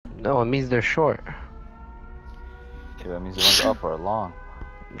No, it means they're short. Okay, that means the ones up are long.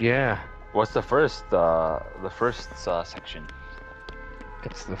 Yeah. What's the first section?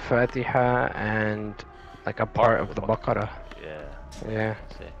 It's the Fatiha and like a part of the Baqarah. Yeah. Yeah.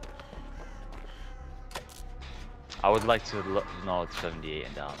 I see. I would like to know it's 78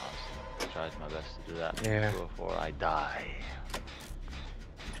 and down. I'll try my best to do that Yeah. before I die.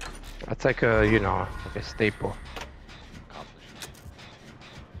 That's like a, you know, like a staple. Accomplishment.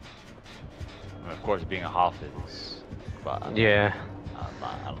 I mean, of course, being a Hafiz, but Yeah.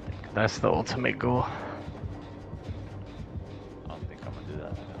 I don't think. That's the ultimate goal. I don't think I'm gonna do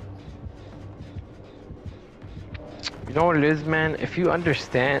that. You know what it is, man? If you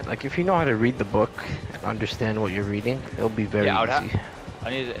understand, like if you know how to read the book and understand what you're reading, it'll be very easy. I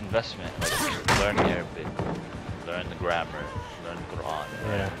need an investment, like learn Arabic, learn the grammar, learn the Quran.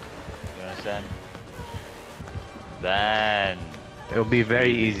 Yeah. You understand? Then It'll be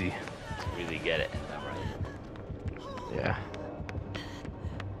very easy. really get it. Right? Yeah.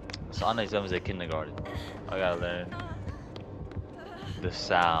 So Anna exam is like kindergarten. I gotta learn the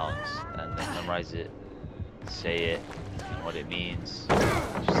sounds and then memorize it, say it, and what it means,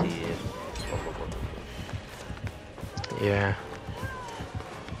 see it. Yeah.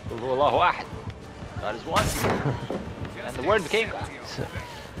 Allahu Ahad. God is one. And the word became God.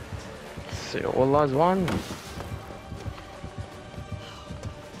 So Allah's one.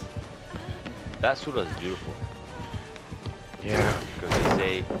 That surah is beautiful. Yeah. Because they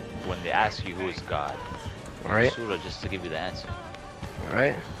say, when they ask you who is God, Alright. surah just to give you the answer.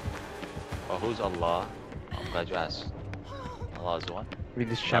 Alright. Well, who's Allah? I'm glad you asked. Allah is one. Read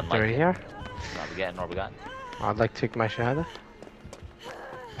this chapter right here. Not begetting nor begotten. I'd like to take my shahada.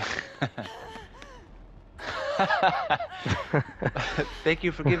 Thank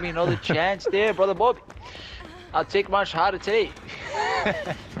you for giving me another chance there, brother Bobby. I'll take my shahada today.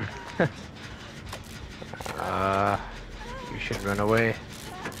 You should run away.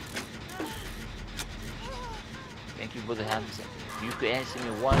 Thank you, brother Hamza. If you could answer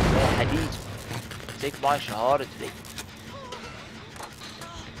me one hadith, take my shahada today.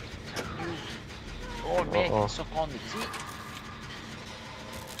 Oh man, can suck on the teeth.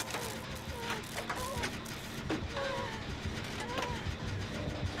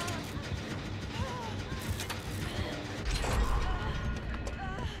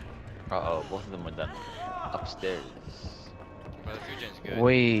 Uh-oh, both of them are done. Upstairs. Brother Fusion's good.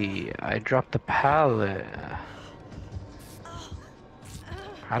 Wait, I dropped the pallet.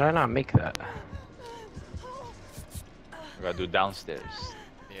 How did I not make that? We gotta do downstairs.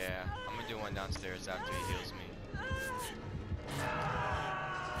 Yeah, I'm gonna do one downstairs after he heals me.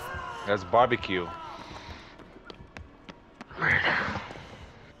 That's barbecue.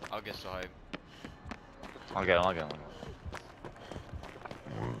 I'll get so hype. I'll get him.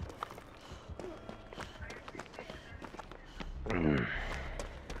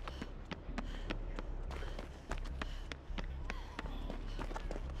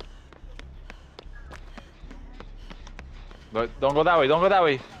 But don't go that way, don't go that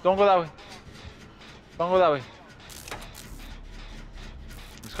way. Don't go that way. Don't go that way.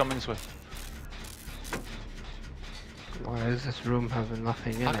 He's coming this way. Why does this room have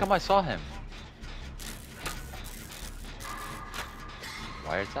nothing in it? How come I saw him?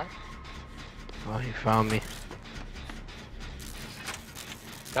 Wiretap? Oh, he found me.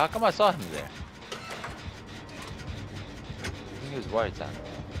 How come I saw him there? I think it was wiretap.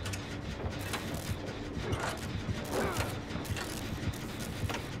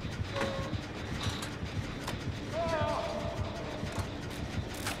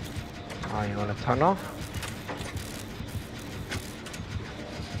 Oh, you want a tunnel?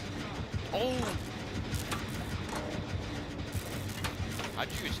 Oh! How'd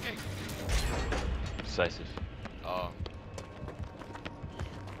you escape? Decisive. Oh.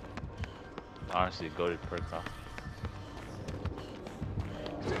 Honestly, goated perk off.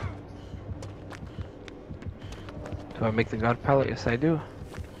 Do I make the god pallet? Yes, I do.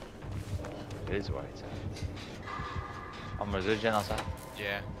 It is wiretap. Is there a gen outside?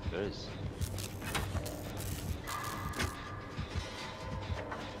 Yeah. There is.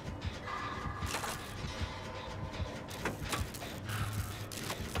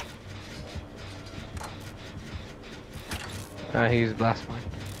 He used blast mine.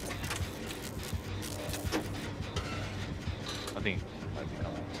 I think might be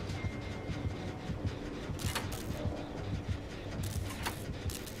coming.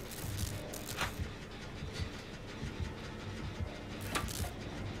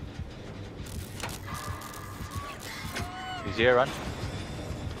 He's here, run.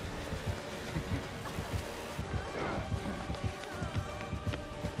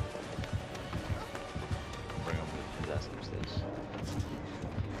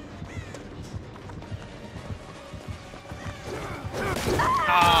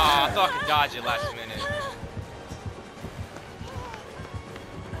 fucking dodge it last minute.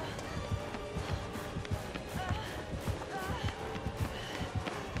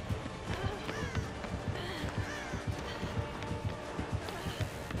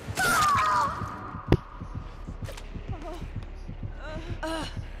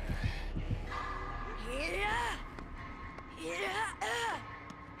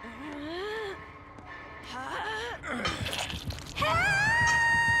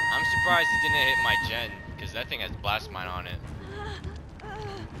 I'm surprised he didn't hit my gen, because that thing has blast mine on it.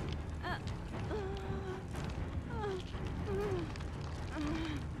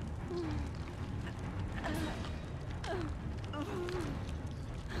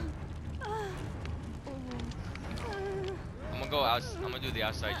 I'm gonna do the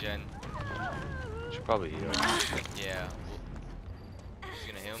outside gen. Should probably heal. Yeah. He's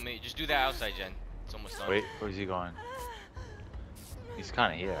gonna heal me. Just do that outside gen. It's almost done. Wait, where's he going? He's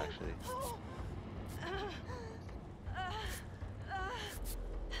kind of here, actually.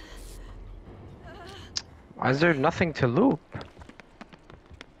 Why is there nothing to loop?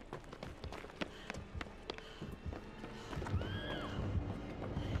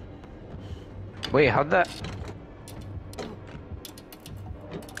 Wait, how'd that...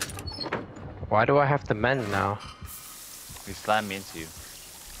 Why do I have to mend now? He slammed me into you.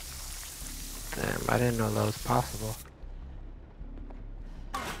 Damn, I didn't know that was possible.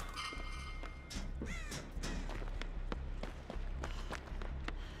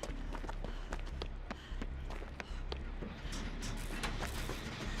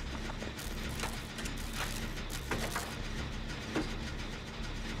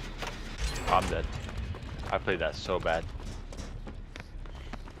 I'm dead. I played that so bad.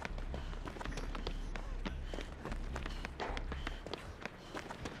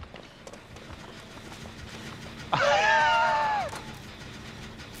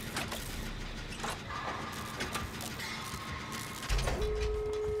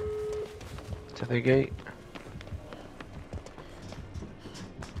 To the gate.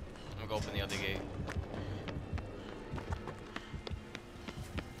 I'm gonna go open the other gate.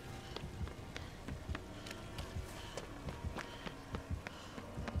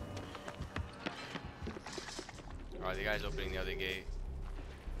 Alright, the guy's opening the other gate.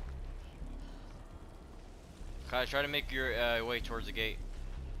 Guys, try to make your way towards the gate.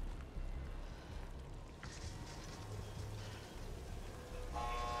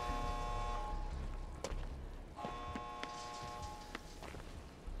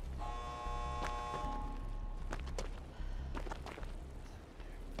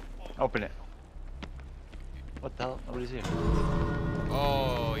 Open it. What the hell? Nobody's here.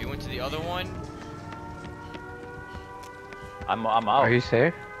 Oh, you went to the other one? I'm out. Are you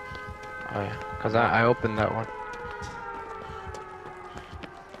safe? Oh yeah, cause I opened that one.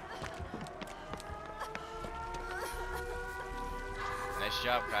 Nice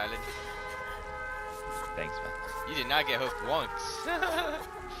job, Kylie. Thanks, man. You did not get hooked once. I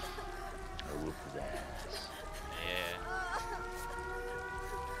whooped his ass. Yeah.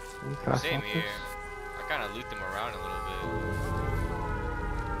 Same here. I kind of looped him around a little bit.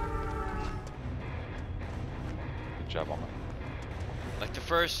 Good job, Mama. Like the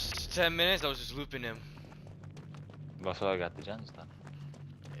first 10 minutes, I was just looping him. Also, I got the gens done.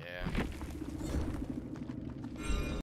 Yeah.